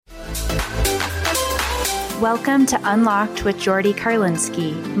Welcome to Unlocked with Jordy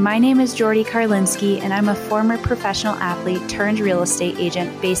Karlinski. My name is Jordy Karlinski, and I'm a former professional athlete turned real estate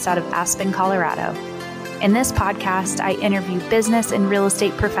agent based out of Aspen, Colorado. In this podcast, I interview business and real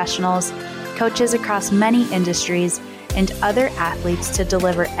estate professionals, coaches across many industries, and other athletes to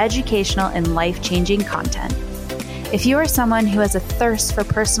deliver educational and life-changing content. If you are someone who has a thirst for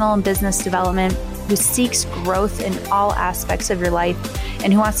personal and business development, who seeks growth in all aspects of your life,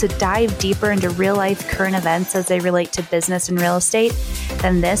 and who wants to dive deeper into real-life current events as they relate to business and real estate,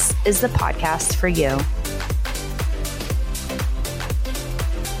 then this is the podcast for you.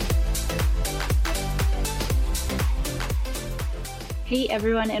 Hey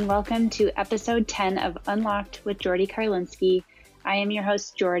everyone, and welcome to episode 10 of Unlocked with Jordy Karlinski. I am your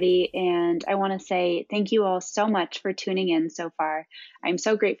host, Jordy, and I want to say thank you all so much for tuning in so far. I'm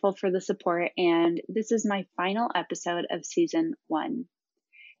so grateful for the support, and this is my final episode of season 1.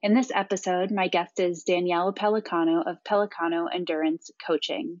 In this episode, my guest is Danielle Pellicano of Pellicano Endurance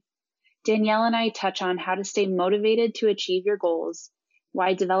Coaching. Danielle and I touch on how to stay motivated to achieve your goals,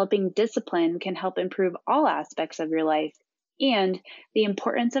 why developing discipline can help improve all aspects of your life, and the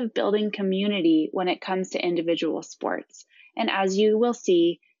importance of building community when it comes to individual sports. And as you will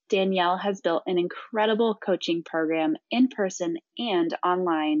see, Danielle has built an incredible coaching program in person and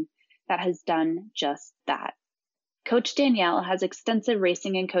online that has done just that. Coach Danielle has extensive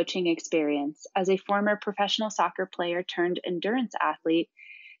racing and coaching experience. As a former professional soccer player turned endurance athlete,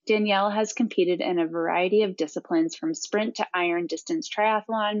 Danielle has competed in a variety of disciplines from sprint to iron distance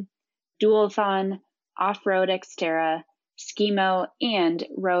triathlon, duathlon, off-road Xterra, skimo, and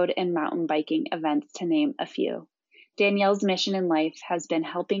road and mountain biking events, to name a few. Danielle's mission in life has been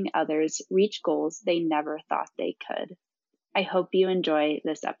helping others reach goals they never thought they could. I hope you enjoy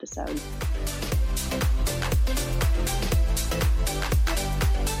this episode.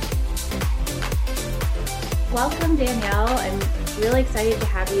 Welcome, Danielle. I'm really excited to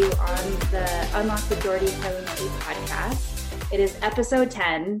have you on the Unlock with Jordy Karlinski podcast. It is episode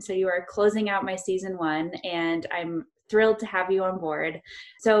 10, so you are closing out my season 1, and I'm thrilled to have you on board.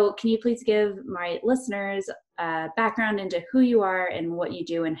 So can you please give my listeners a background into who you are and what you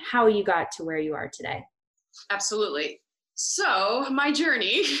do and how you got to where you are today? Absolutely. So my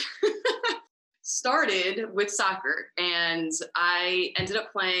journey started with soccer, and I ended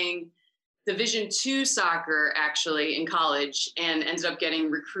up playing Division II soccer actually in college, and ended up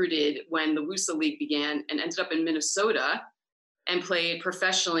getting recruited when the WUSA League began, and ended up in Minnesota and played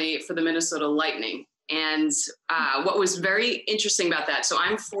professionally for the Minnesota Lightning. And what was very interesting about that, so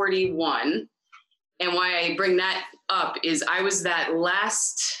I'm 41, and why I bring that up is I was that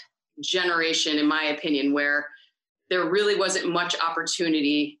last generation, in my opinion, where there really wasn't much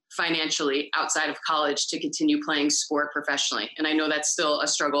opportunity financially outside of college to continue playing sport professionally. And I know that's still a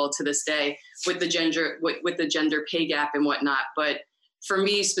struggle to this day with the gender pay gap and whatnot. But for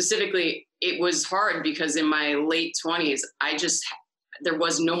me specifically, it was hard because in my late 20s, there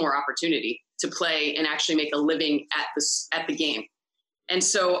was no more opportunity to play and actually make a living at the game. And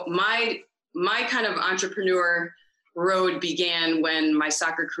so my kind of entrepreneur road began when my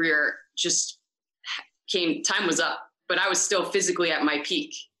soccer career time was up, but I was still physically at my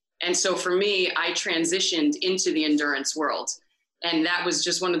peak. And so for me, I transitioned into the endurance world. And that was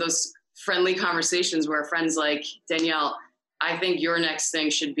just one of those friendly conversations where friends like, Danielle, I think your next thing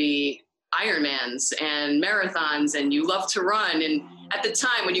should be Ironmans and marathons, and you love to run. And at the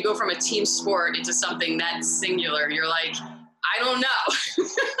time, when you go from a team sport into something that's singular, you're like, I don't know.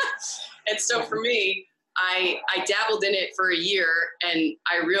 And so for me, I dabbled in it for a year, and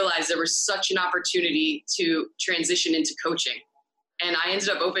I realized there was such an opportunity to transition into coaching. And I ended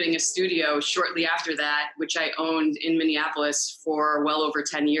up opening a studio shortly after that, which I owned in Minneapolis for well over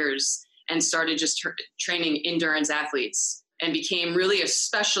 10 years, and started just training endurance athletes, and became really a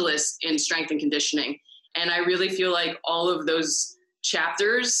specialist in strength and conditioning. And I really feel like all of those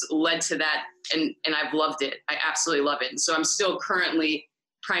chapters led to that, and I've loved it. I absolutely love it. And so I'm still currently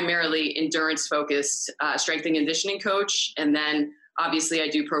primarily endurance focused strength and conditioning coach. And then obviously I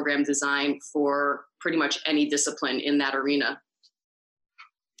do program design for pretty much any discipline in that arena.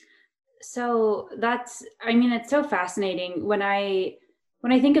 So it's so fascinating when I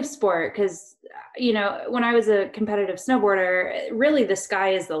think of sport, because, when I was a competitive snowboarder, really the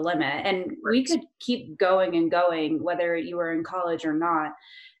sky is the limit, and we could keep going and going, whether you were in college or not.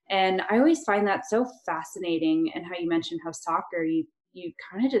 And I always find that so fascinating, and how you mentioned how soccer, you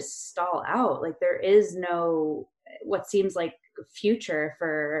kind of just stall out. Like there is no, what seems like future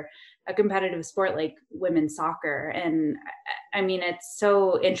for a competitive sport like women's soccer. And I mean, it's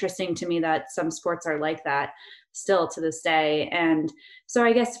so interesting to me that some sports are like that still to this day. And so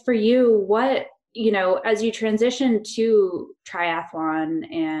I guess for you, what, as you transition to triathlon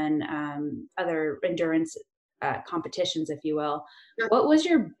and other endurance competitions, if you will, Sure. what was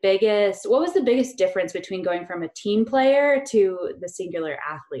the biggest difference between going from a team player to the singular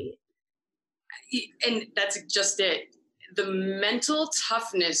athlete? And that's just it. The mental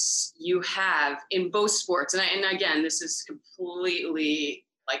toughness you have in both sports, and again, this is completely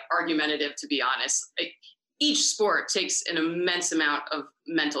like argumentative, to be honest. Like, each sport takes an immense amount of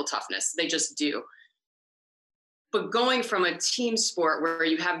mental toughness. They just do. But going from a team sport where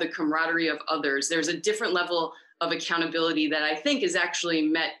you have the camaraderie of others, there's a different level of accountability that I think is actually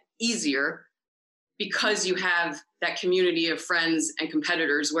met easier because you have that community of friends and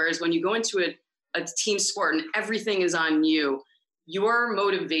competitors. Whereas when you go into a team sport and everything is on you, your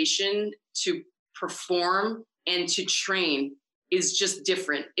motivation to perform and to train is just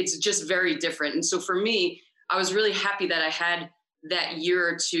different. It's just very different. And so for me, I was really happy that I had that year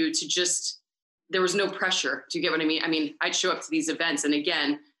or two to just, there was no pressure. Do you get what I mean? I mean, I'd show up to these events, and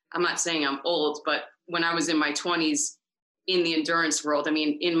again, I'm not saying I'm old, but when I was in my 20s in the endurance world, I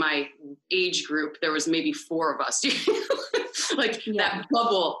mean, in my age group, there was maybe 4 of us. Like, yeah. That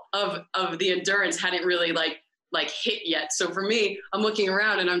bubble of the endurance hadn't really like hit yet. So for me, I'm looking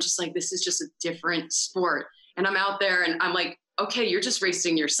around and I'm just like, this is just a different sport. And I'm out there and I'm like, okay, you're just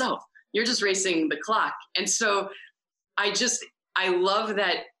racing yourself. You're just racing the clock. And so I love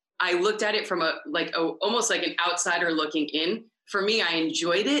that I looked at it from almost like an outsider looking in. For me, I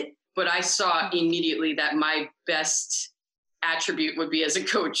enjoyed it, but I saw immediately that my best attribute would be as a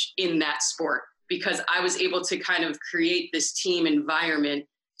coach in that sport, because I was able to kind of create this team environment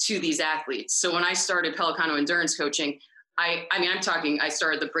to these athletes. So when I started Pelicano endurance coaching, I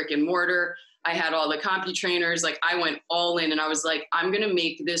started the brick and mortar. I had all the CompuTrainers. Like, I went all in and I was like, I'm going to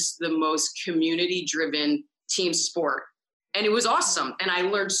make this the most community driven team sport. And it was awesome. And I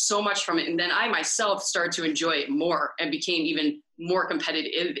learned so much from it. And then I myself started to enjoy it more and became even more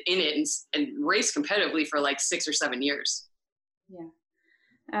competitive in it and raced competitively for like 6 or 7 years. Yeah.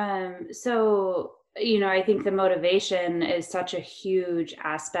 So, I think the motivation is such a huge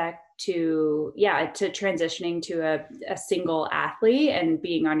aspect to transitioning to a single athlete and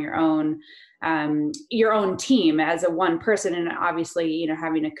being on your own team as a one person. And obviously,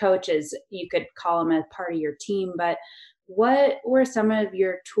 having a coach is, you could call him a part of your team, but what were some of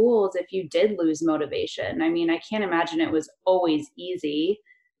your tools if you did lose motivation? I mean, I can't imagine it was always easy.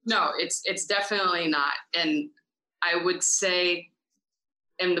 No, it's definitely not. And I would say,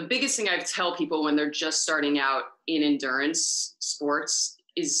 and the biggest thing I tell people when they're just starting out in endurance sports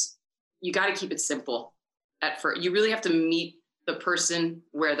is you got to keep it simple at first. You really have to meet the person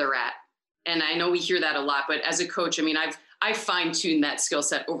where they're at. And I know we hear that a lot, but as a coach, I mean, I've fine-tuned that skill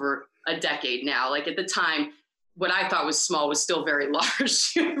set over a decade now. Like, at the time, what I thought was small was still very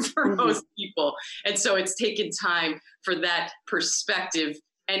large for most people. And so it's taken time for that perspective.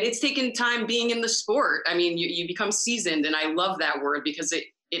 And it's taken time being in the sport. I mean, you become seasoned, and I love that word because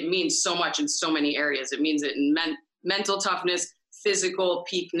it means so much in so many areas. It means it in mental toughness, physical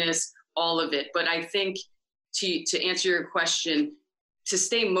peakness, all of it. But I think to answer your question, to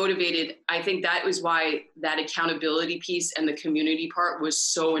stay motivated, I think that was why that accountability piece and the community part was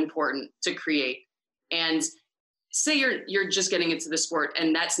so important to create. And say you're just getting into the sport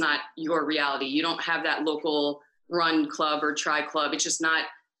and that's not your reality. You don't have that local run club or tri club. It's just not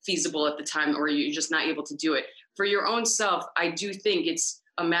feasible at the time, or you're just not able to do it. For your own self, I do think it's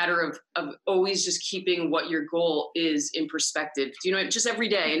a matter of always just keeping what your goal is in perspective. Just every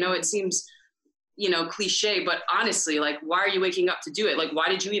day. I know it seems, cliche, but honestly, like, why are you waking up to do it? Like, why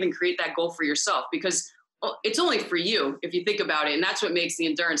did you even create that goal for yourself? Because it's only for you if you think about it. And that's what makes the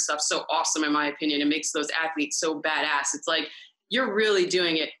endurance stuff so awesome, in my opinion. It makes those athletes so badass. It's like, you're really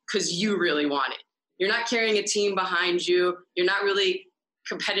doing it because you really want it. You're not carrying a team behind you. You're not really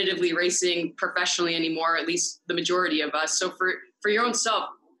competitively racing professionally anymore, at least the majority of us. So for your own self,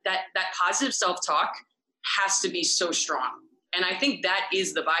 that positive self-talk has to be so strong. And I think that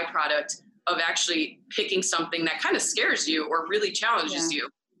is the byproduct of actually picking something that kind of scares you or really challenges you,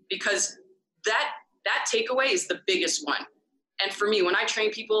 because that takeaway is the biggest one. And for me, when I train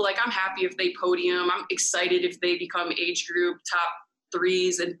people, like, I'm happy if they podium. I'm excited if they become age group top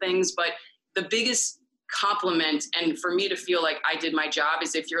 3s and things. But the biggest compliment, and for me to feel like I did my job,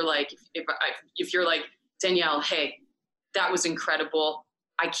 is if you're like, if you're like, Danielle, hey, that was incredible.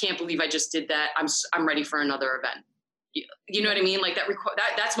 I can't believe I just did that. I'm ready for another event. You know what I mean? Like,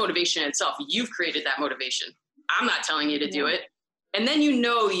 that's motivation in itself. You've created that motivation. I'm not telling you to do it. And then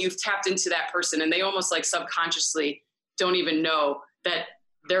you've tapped into that person, and they almost like subconsciously don't even know that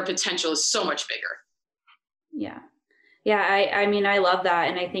their potential is so much bigger. Yeah. Yeah. I mean, I love that.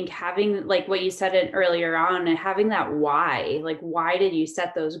 And I think having, like what you said it earlier on, and having that why, like, why did you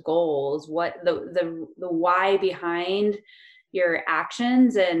set those goals? What the why behind your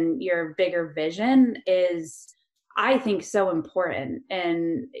actions and your bigger vision is, I think, so important.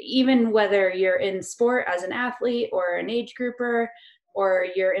 And even whether you're in sport as an athlete or an age grouper, or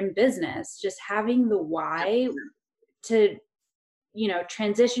you're in business, just having the why to,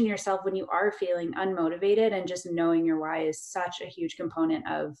 transition yourself when you are feeling unmotivated, and just knowing your why is such a huge component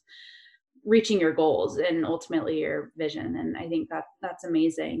of reaching your goals and ultimately your vision. And I think that that's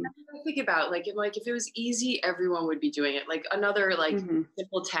amazing. I think about like if it was easy, everyone would be doing it. Like another like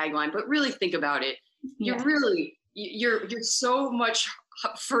simple tagline, but really think about it. You're so much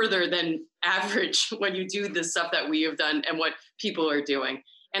further than average when you do the stuff that we have done and what people are doing.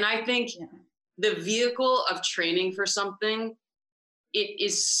 And I think the vehicle of training for something, it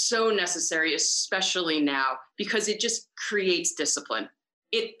is so necessary, especially now, because it just creates discipline.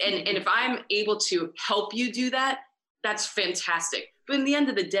 And if I'm able to help you do that, that's fantastic. But in the end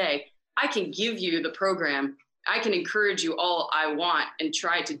of the day, I can give you the program. I can encourage you all I want and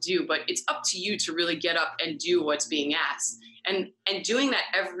try to do, but it's up to you to really get up and do what's being asked. And doing that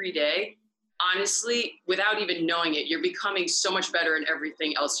every day, honestly, without even knowing it, you're becoming so much better in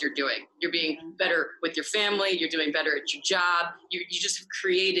everything else you're doing. You're being better with your family. You're doing better at your job. You just have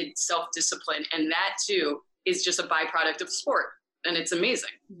created self-discipline. And that too is just a byproduct of sport. And it's amazing.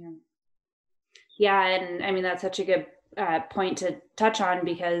 Yeah. And I mean, that's such a good point to touch on,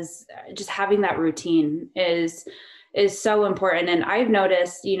 because just having that routine is so important. And I've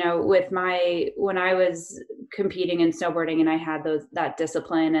noticed, with when I was competing in snowboarding, and I had that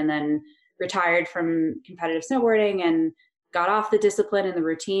discipline, and then retired from competitive snowboarding and got off the discipline and the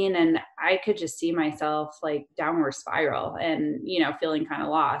routine, and I could just see myself like downward spiral and, feeling kind of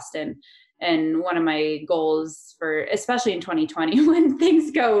lost. And one of my goals for, especially in 2020 when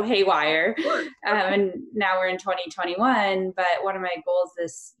things go haywire, and now we're in 2021, but one of my goals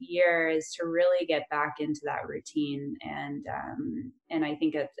this year is to really get back into that routine. And I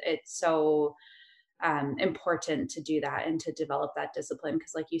think it's so important to do that and to develop that discipline,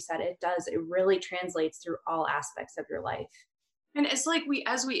 because like you said, it really translates through all aspects of your life. And it's like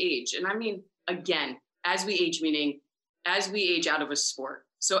as we age, and I mean, again, as we age, meaning as we age out of a sport.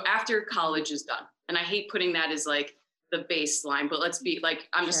 So after college is done, and I hate putting that as like the baseline, but let's be like,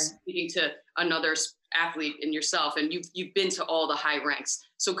 I'm just speaking to another athlete in yourself, and you've been to all the high ranks.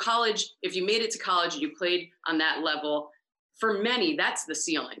 So college, if you made it to college and you played on that level, for many, that's the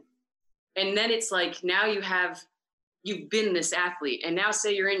ceiling. And then it's like, now you've been this athlete, and now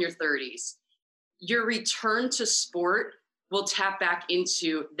say you're in your 30s, your return to sport will tap back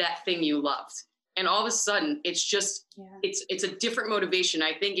into that thing you loved. And all of a sudden it's just, it's a different motivation.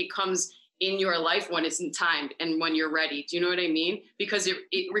 I think it comes in your life when it's in time and when you're ready. Do you know what I mean? Because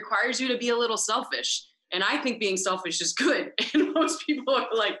it requires you to be a little selfish. And I think being selfish is good. And most people are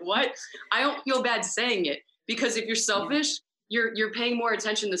like, what? I don't feel bad saying it, because if you're selfish, you're paying more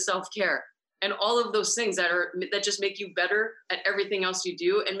attention to self-care and all of those things that just make you better at everything else you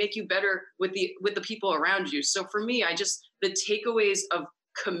do, and make you better with the people around you. So for me, the takeaways of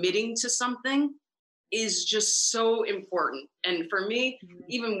committing to something is just so important. And for me,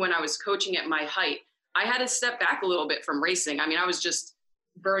 even when I was coaching at my height, I had to step back a little bit from racing. I mean, I was just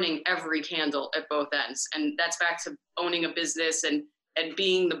burning every candle at both ends. And that's back to owning a business and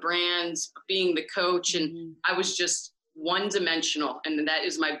being the brand, being the coach. And I was just one-dimensional. And that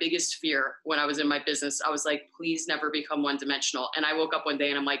is my biggest fear when I was in my business. I was like, please never become one-dimensional. And I woke up one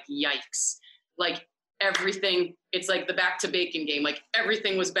day and I'm like, yikes. Like everything, it's like the back to bacon game. Like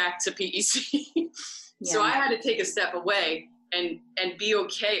everything was back to PEC. So I had to take a step away and be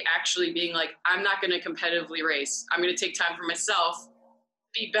okay actually being like, I'm not going to competitively race. I'm going to take time for myself,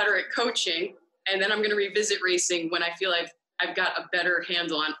 be better at coaching, and then I'm going to revisit racing when I feel I've got a better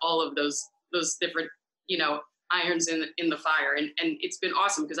handle on all of those different, irons in the fire. And it's been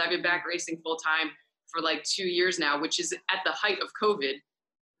awesome, because I've been back racing full time for like 2 years now, which is at the height of COVID.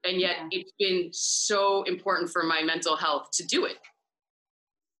 And yet it's been so important for my mental health to do it.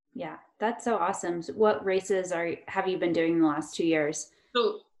 Yeah, that's so awesome. So what races have you been doing in the last 2 years?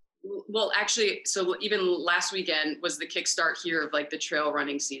 So even last weekend was the kickstart here of like the trail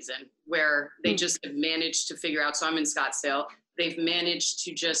running season, where they just have managed to figure out. So I'm in Scottsdale. They've managed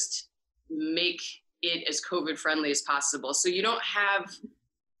to just make it as COVID friendly as possible. So you don't have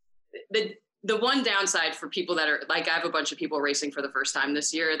the one downside for people that are like, I have a bunch of people racing for the first time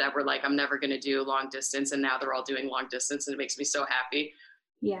this year that were like, I'm never going to do long distance. And now they're all doing long distance, and it makes me so happy.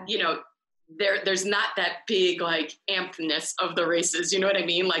 Yeah. You know, there's not that big like ampness of the races. You know what I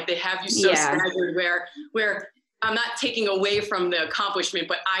mean? Like they have you so staggered where I'm not taking away from the accomplishment,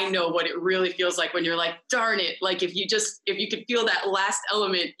 but I know what it really feels like when you're like, darn it. Like if you could feel that last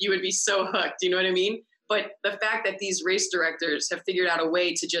element, you would be so hooked. You know what I mean? But the fact that these race directors have figured out a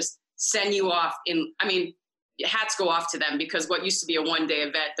way to just send you off hats go off to them, because what used to be a 1-day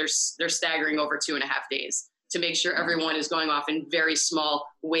event, they're staggering over 2.5 days to make sure everyone is going off in very small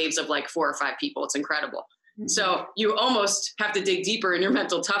waves of like 4 or 5 people. It's incredible. Mm-hmm. So you almost have to dig deeper in your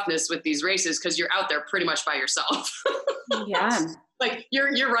mental toughness with these races, because you're out there pretty much by yourself. Yeah. Like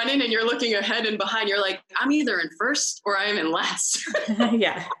you're running and you're looking ahead and behind. You're like, I'm either in first or I am in last.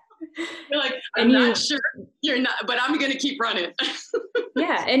 Yeah. You're like, I'm not sure. You're not, but I'm going to keep running.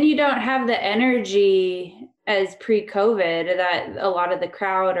 Yeah. And you don't have the energy as pre-COVID that a lot of the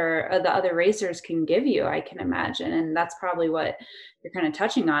crowd or the other racers can give you, I can imagine. And that's probably what you're kind of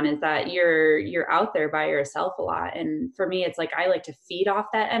touching on, is that you're out there by yourself a lot. And for me, it's like, I like to feed off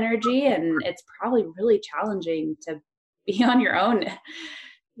that energy, and it's probably really challenging to be on your own,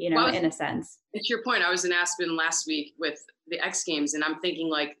 in a sense. To your point, I was in Aspen last week with the X Games, and I'm thinking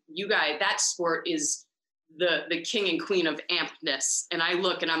like, you guys, that sport is the king and queen of ampness. And I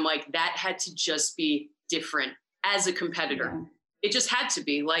look and I'm like, that had to just be different as a competitor. Yeah. It just had to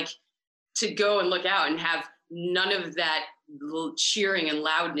be like, to go and look out and have none of that cheering and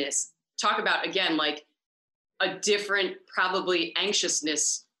loudness. Talk about, again, like a different probably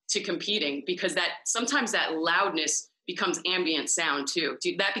anxiousness to competing, because that sometimes that loudness becomes ambient sound too.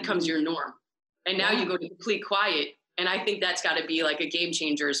 That becomes your norm. And now you go to complete quiet. And I think that's got to be like a game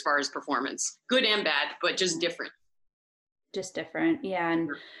changer as far as performance, good and bad, but just different. Just different. Yeah.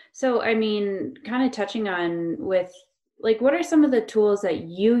 And so, I mean, kind of touching on with like, what are some of the tools that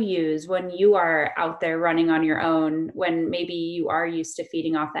you use when you are out there running on your own, when maybe you are used to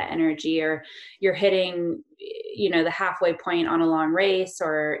feeding off that energy, or you're hitting, the halfway point on a long race,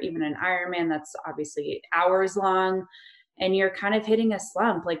 or even an Ironman that's obviously hours long, and you're kind of hitting a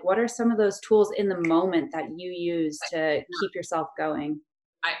slump? Like, what are some of those tools in the moment that you use to keep yourself going?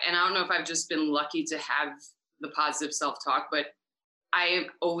 I don't know if I've just been lucky to have the positive self-talk, but I am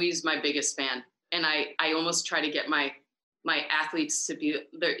always my biggest fan. And I almost try to get my athletes to be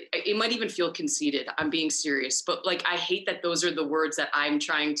there. It might even feel conceited. I'm being serious, but like, I hate that those are the words that I'm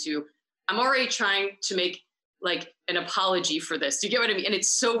already trying to make like an apology for this. Do you get what I mean? And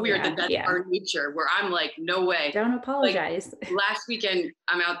it's so weird that's our nature, where I'm like, no way. Don't apologize. Like, last weekend,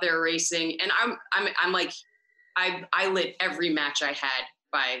 I'm out there racing, and I'm like, I lit every match I had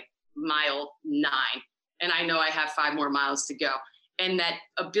by mile 9, and I know I have 5 more miles to go. And that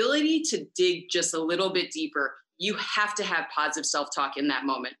ability to dig just a little bit deeper, you have to have positive self-talk in that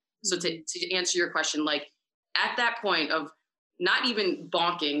moment. So to answer your question, like at that point of not even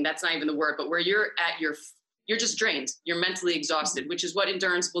bonking, that's not even the word, but where you're just drained, you're mentally exhausted, which is what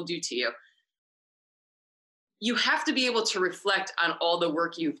endurance will do to you. You have to be able to reflect on all the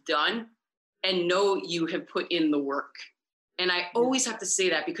work you've done and know you have put in the work. And I always have to say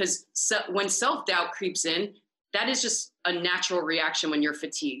that, because when self-doubt creeps in, that is just a natural reaction when you're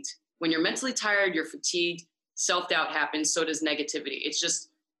fatigued. When you're mentally tired, you're fatigued, self-doubt happens, so does negativity.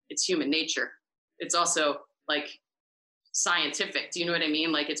 It's human nature. It's also like scientific. Do you know what I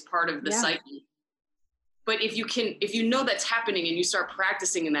mean? Like, it's part of the psyche. But if you know that's happening and you start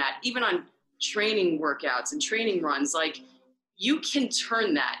practicing in that, even on training workouts and training runs, like, you can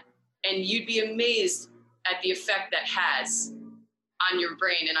turn that, and you'd be amazed at the effect that has on your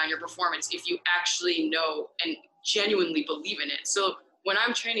brain and on your performance if you actually know and genuinely believe in it. So when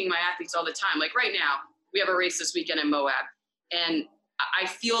I'm training my athletes all the time, like right now, we have a race this weekend in Moab, and I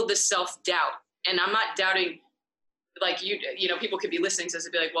feel this self-doubt, and I'm not doubting, like, people could be listening to this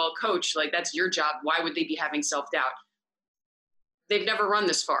and be like, well, coach, like, that's your job. Why would they be having self-doubt? They've never run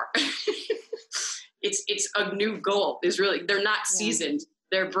this far. It's a new goal. They're not seasoned.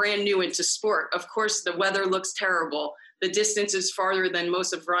 They're brand new into sport. Of course, the weather looks terrible. The distance is farther than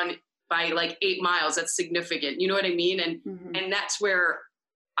most have run by like 8 miles. That's significant. You know what I mean? And that's where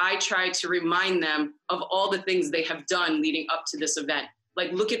I try to remind them of all the things they have done leading up to this event.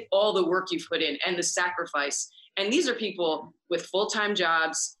 Like, look at all the work you've put in and the sacrifice. And these are people with full-time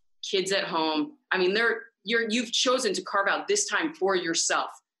jobs, kids at home. I mean, you've chosen to carve out this time for yourself.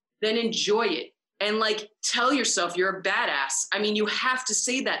 Then enjoy it. And like, tell yourself you're a badass. I mean, you have to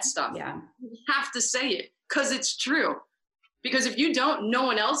say that stuff. Yeah. You have to say it, because it's true. Because if you don't, no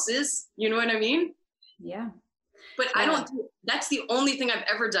one else is. You know what I mean? Yeah. But Yeah. That's the only thing I've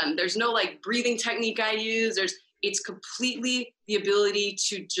ever done. There's no like breathing technique I use. It's completely the ability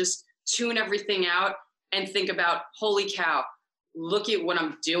to just tune everything out and think about, holy cow, look at what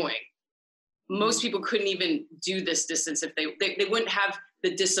I'm doing. Most people couldn't even do this distance if they wouldn't have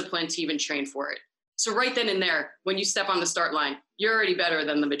the discipline to even train for it. So right then and there, when you step on the start line, you're already better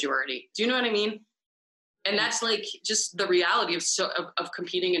than the majority. Do you know what I mean? And that's like just the reality of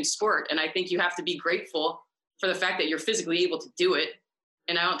competing in sport. And I think you have to be grateful for the fact that you're physically able to do it.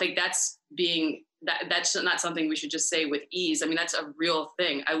 And I don't think that's not something we should just say with ease. I mean, that's a real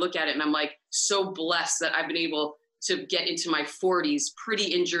thing. I look at it and I'm like so blessed that I've been able to get into my 40s pretty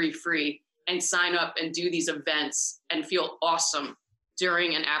injury free and sign up and do these events and feel awesome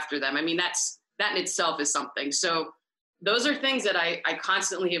during and after them. I mean, that in itself is something. So those are things that I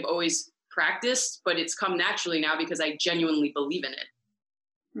constantly have always practiced, but it's come naturally now because I genuinely believe in it.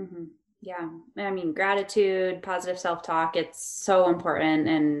 Mm-hmm. Yeah. I mean, gratitude, positive self-talk, it's so important.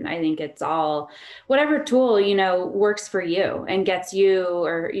 And I think it's all, whatever tool, works for you and gets you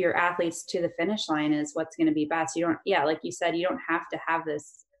or your athletes to the finish line is what's going to be best. Like you said, you don't have to have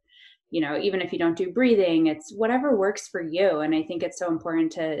this, even if you don't do breathing, it's whatever works for you. And I think it's so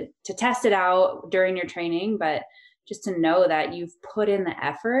important to test it out during your training, but just to know that you've put in the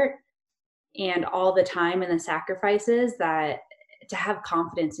effort and all the time and the sacrifices that to have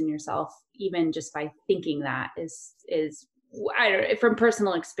confidence in yourself, even just by thinking that is I don't know, from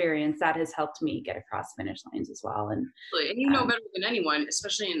personal experience, that has helped me get across finish lines as well. And you know better than anyone,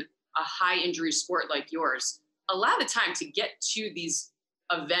 especially in a high injury sport like yours, a lot of the time to get to these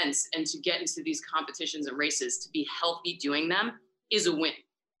events and to get into these competitions and races, to be healthy doing them is a win.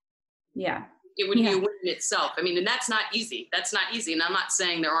 Yeah. It would be a win in itself. I mean, and that's not easy. And I'm not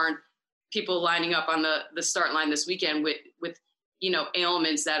saying there aren't people lining up on the start line this weekend with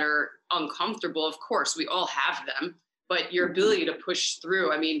ailments that are uncomfortable. Of course, we all have them, but your ability to push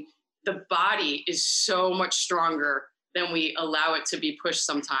through, I mean, the body is so much stronger than we allow it to be pushed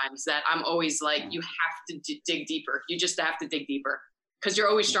sometimes, that I'm always like, you have to dig deeper. You just have to dig deeper because you're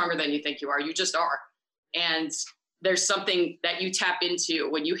always stronger than you think you are. You just are. And there's something that you tap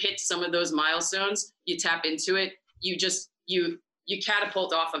into when you hit some of those milestones, you tap into it. You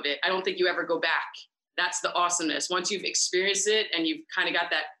catapult off of it. I don't think you ever go back. That's the awesomeness. Once you've experienced it and you've kind of got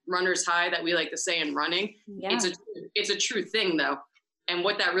that runner's high that we like to say in running, it's a true thing though. And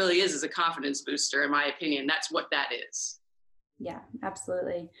what that really is a confidence booster, in my opinion. That's what that is. Yeah,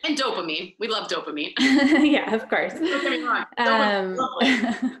 absolutely. And dopamine. We love dopamine. Yeah, of course. Don't get me wrong.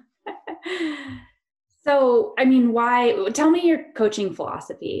 So, I mean, tell me your coaching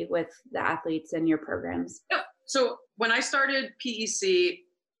philosophy with the athletes and your programs. Yep. So when I started PEC,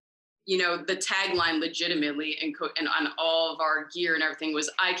 the tagline legitimately and on all of our gear and everything was,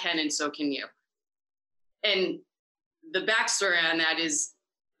 I can and so can you. And the backstory on that is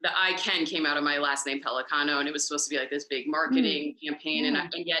the I can came out of my last name, Pelicano, and it was supposed to be like this big marketing campaign.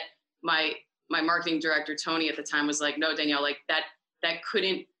 And yet my marketing director, Tony, at the time was like, no, Danielle, like that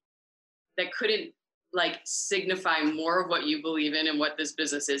couldn't like signify more of what you believe in and what this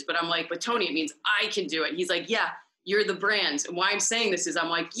business is. But I'm like, but Tony, it means I can do it. And he's like, yeah, you're the brand. And why I'm saying this is I'm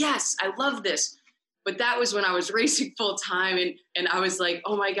like, yes, I love this. But that was when I was racing full time. And I was like,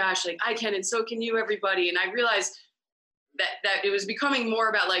 oh my gosh, like I can, and so can you, everybody. And I realized that it was becoming more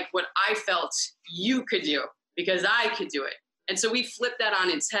about like what I felt you could do because I could do it. And so we flipped that on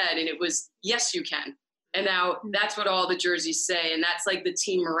its head and it was, yes, you can. And now that's what all the jerseys say. And that's like the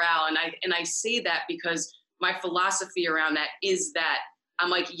team morale. And I say that because my philosophy around that is that I'm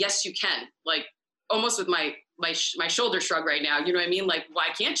like, yes, you can. Like almost with my shoulder shrug right now. You know what I mean? Like, why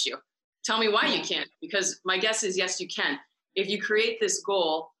can't you? Tell me why you can't. Because my guess is, yes, you can. If you create this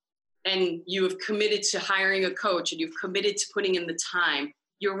goal and you have committed to hiring a coach and you've committed to putting in the time,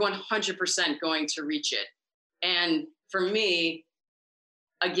 you're 100% going to reach it. And for me,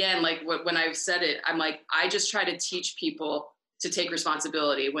 again, like when I've said it, I'm like, I just try to teach people to take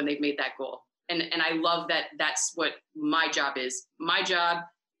responsibility when they've made that goal. And I love that that's what my job is. My job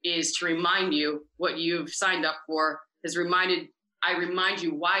is to remind you what you've signed up for, I remind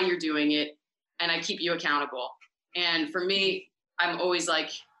you why you're doing it, and I keep you accountable. And for me, I'm always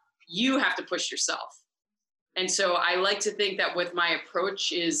like, you have to push yourself. And so I like to think that with my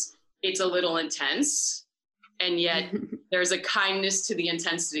approach is it's a little intense, and yet there's a kindness to the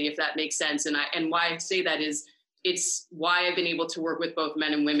intensity, if that makes sense. And why I say that is it's why I've been able to work with both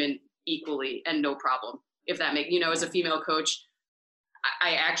men and women equally and no problem. If that makes, as a female coach,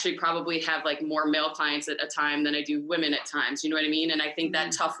 I actually probably have like more male clients at a time than I do women at times. You know what I mean? And I think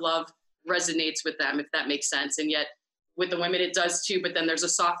that tough love resonates with them, if that makes sense. And yet with the women, it does too, but then there's a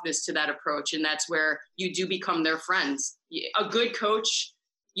softness to that approach. And that's where you do become their friends. A good coach,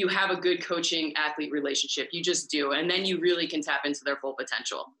 you have a good coaching athlete relationship. You just do. And then you really can tap into their full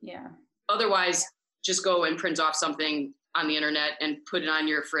potential. Yeah. Otherwise, just go and print off something on the internet and put it on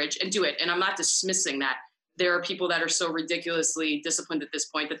your fridge and do it. And I'm not dismissing that. There are people that are so ridiculously disciplined at this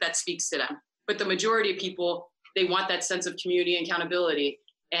point that speaks to them. But the majority of people, they want that sense of community and accountability.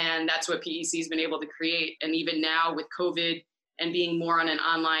 And that's what PEC has been able to create. And even now with COVID and being more on an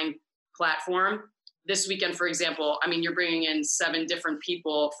online platform, this weekend, for example, I mean, you're bringing in 7 different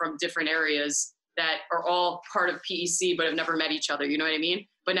people from different areas that are all part of PEC, but have never met each other. You know what I mean?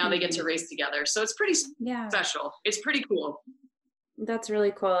 But now they get to race together. So it's pretty special. It's pretty cool. That's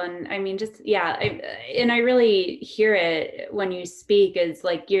really cool. And I mean, just, I really hear it when you speak, is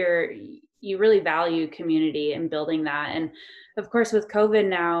like you really value community and building that. And of course, with COVID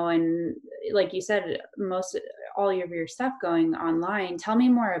now, and like you said, all of your stuff going online, tell me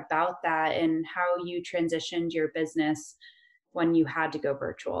more about that and how you transitioned your business when you had to go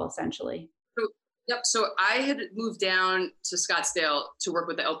virtual, essentially. So I had moved down to Scottsdale to work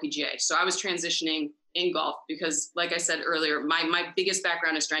with the LPGA. So I was transitioning in golf because, like I said earlier, my biggest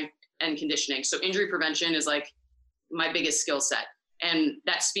background is strength and conditioning. So injury prevention is like my biggest skill set. And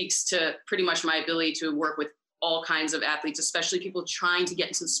that speaks to pretty much my ability to work with all kinds of athletes, especially people trying to get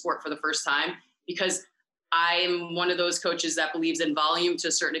into the sport for the first time, because I am one of those coaches that believes in volume to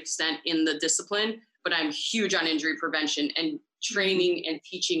a certain extent in the discipline, but I'm huge on injury prevention and training and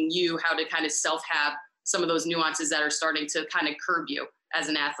teaching you how to kind of self-have some of those nuances that are starting to kind of curb you as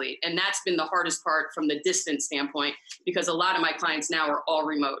an athlete. And that's been the hardest part from the distance standpoint, because a lot of my clients now are all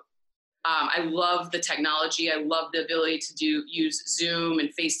remote. I love the technology. I love the ability to use Zoom and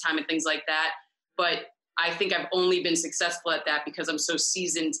FaceTime and things like that. But I think I've only been successful at that because I'm so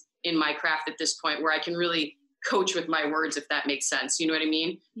seasoned in my craft at this point where I can really coach with my words, if that makes sense. You know what I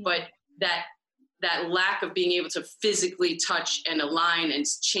mean? Yeah. But that lack of being able to physically touch and align and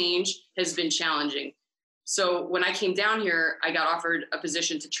change has been challenging. So when I came down here, I got offered a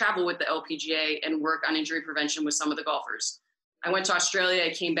position to travel with the LPGA and work on injury prevention with some of the golfers. I went to Australia, I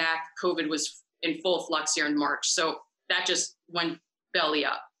came back, COVID was in full flux here in March. So that just went belly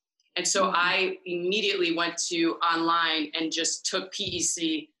up. And so I immediately went to online and just took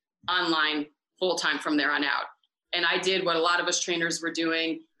PEC online full-time from there on out. And I did what a lot of us trainers were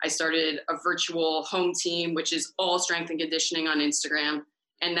doing. I started a virtual home team, which is all strength and conditioning on Instagram.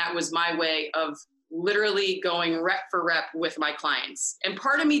 And that was my way of literally going rep for rep with my clients. And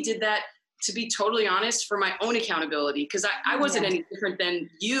part of me did that, to be totally honest, for my own accountability, because I wasn't any different than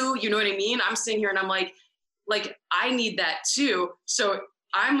you know what I mean? I'm sitting here and I'm like, I need that too. So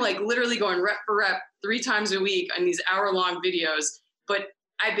I'm like literally going rep for rep 3 times a week on these hour-long videos, but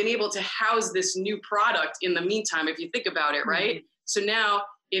I've been able to house this new product in the meantime, if you think about it, right? Mm-hmm. So now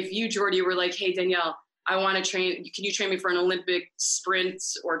if you, Jordy, were like, hey, Danielle, I want to train, can you train me for an Olympic sprint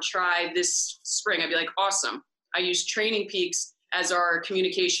or try this spring? I'd be like, awesome. I use Training Peaks as our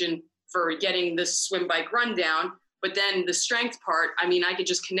communication for getting the swim bike rundown. But then the strength part, I mean, I could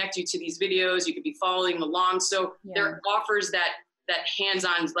just connect you to these videos. You could be following along. So there offers that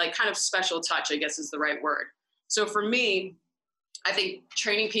hands-on, like kind of special touch, I guess is the right word. So for me, I think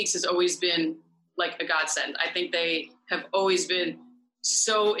Training Peaks has always been like a godsend. I think they have always been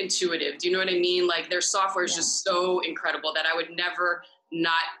so intuitive. Do you know what I mean? Like their software is just so incredible that I would never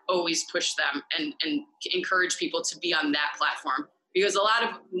not always push them and encourage people to be on that platform. Because a lot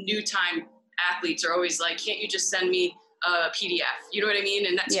of new time athletes are always like, can't you just send me a PDF? You know what I mean?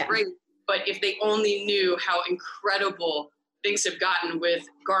 And that's great. But if they only knew how incredible things have gotten with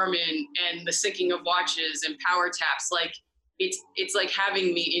Garmin and the syncing of watches and power taps, like it's like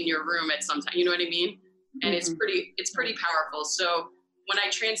having me in your room at some time, you know what I mean? And it's pretty powerful. So when I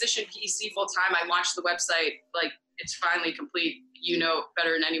transitioned PEC full time, I launched the website, like it's finally complete. You know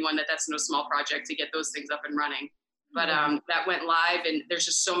better than anyone that that's no small project to get those things up and running. But that went live, and there's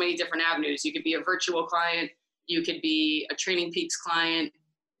just so many different avenues. You could be a virtual client. You could be a Training Peaks client.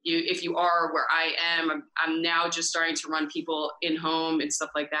 If you are where I am, I'm now just starting to run people in home and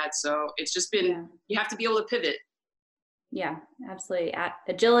stuff like that. So it's just been, you have to be able to pivot. Yeah, absolutely.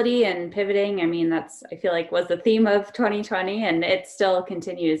 Agility and pivoting. I mean, I feel like was the theme of 2020, and it still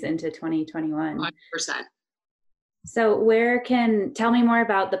continues into 2021. 100%. So tell me more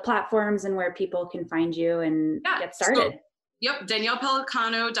about the platforms and where people can find you and get started.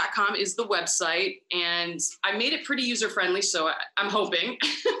 DaniellePelicano.com is the website, and I made it pretty user-friendly, so I'm hoping.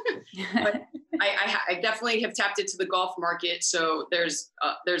 But I definitely have tapped into the golf market. So there's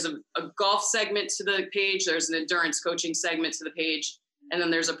a golf segment to the page, there's an endurance coaching segment to the page, and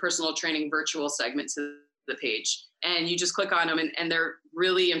then there's a personal training virtual segment to the page, and you just click on them, and they're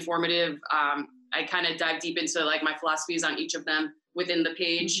really informative. I kind of dive deep into like my philosophies on each of them within the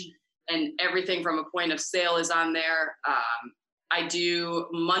page, and everything from a point of sale is on there. I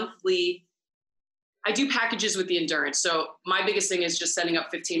do packages with the endurance. So my biggest thing is just setting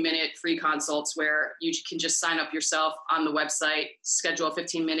up 15-minute free consults where you can just sign up yourself on the website, schedule a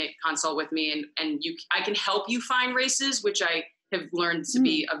 15-minute consult with me, and I can help you find races, which I have learned to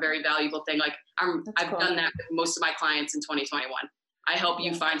be a very valuable thing. Like I've done that with most of my clients in 2021. I help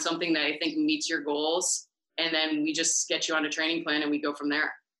you find something that I think meets your goals, and then we just get you on a training plan and we go from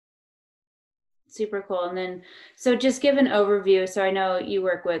there. Super cool. And then, so just give an overview. So I know you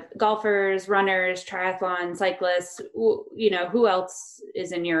work with golfers, runners, triathlon, cyclists, who else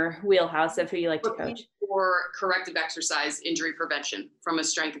is in your wheelhouse of who you like to coach? For corrective exercise injury prevention from a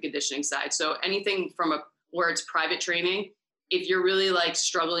strength and conditioning side. So anything from where it's private training, if you're really like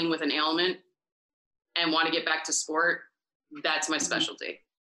struggling with an ailment and want to get back to sport, that's my specialty.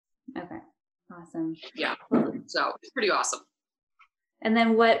 Okay. Awesome. Yeah. So it's pretty awesome. And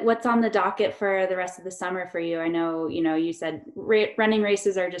then what's on the docket for the rest of the summer for you? I know, you said running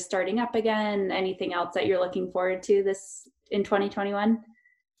races are just starting up again. Anything else that you're looking forward to this in 2021?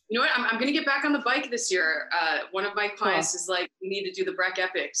 You know what? I'm going to get back on the bike this year. One of my clients is like, we need to do the Breck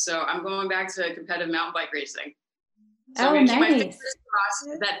Epic. So I'm going back to competitive mountain bike racing. So I'm going to keep my fingers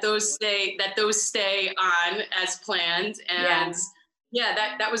crossed that those stay on as planned. And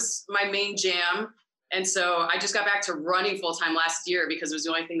that was my main jam. And so I just got back to running full time last year because it was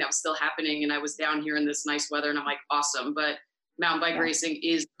the only thing that was still happening. And I was down here in this nice weather and I'm like, awesome. But mountain bike racing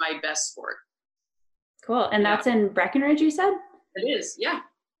is my best sport. Cool. And that's in Breckenridge, you said? It is. Yeah.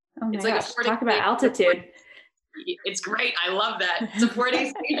 Oh my gosh. Talk about altitude. It's great. I love that. It's a 4-day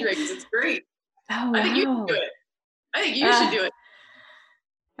stage race. It's great. Oh, wow. I think you should do it. I think you should do it.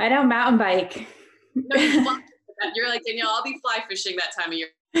 I don't mountain bike. No, you're like, Danielle, I'll be fly fishing that time of year.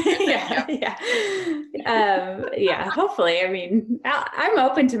 Hopefully. I mean, I'm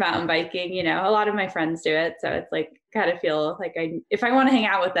open to mountain biking. A lot of my friends do it, so it's like gotta feel like if I want to hang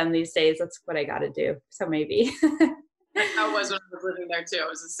out with them these days, that's what I got to do. So maybe. That's how it was when I was living there too. It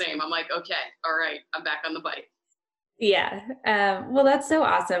was the same. I'm like, okay, all right, I'm back on the bike. Yeah. Well, that's so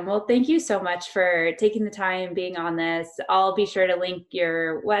awesome. Well, thank you so much for taking the time being on this. I'll be sure to link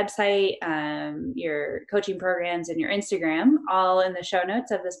your website, your coaching programs, and your Instagram all in the show notes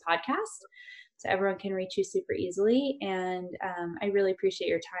of this podcast, so everyone can reach you super easily. And I really appreciate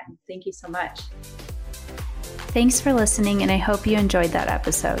your time. Thank you so much. Thanks for listening, and I hope you enjoyed that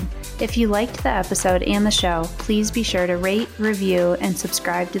episode. If you liked the episode and the show, please be sure to rate, review, and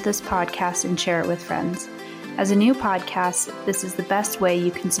subscribe to this podcast and share it with friends. As a new podcast, this is the best way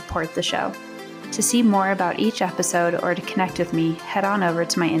you can support the show. To see more about each episode or to connect with me, head on over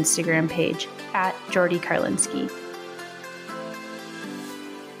to my Instagram page @Jordy Karlinski.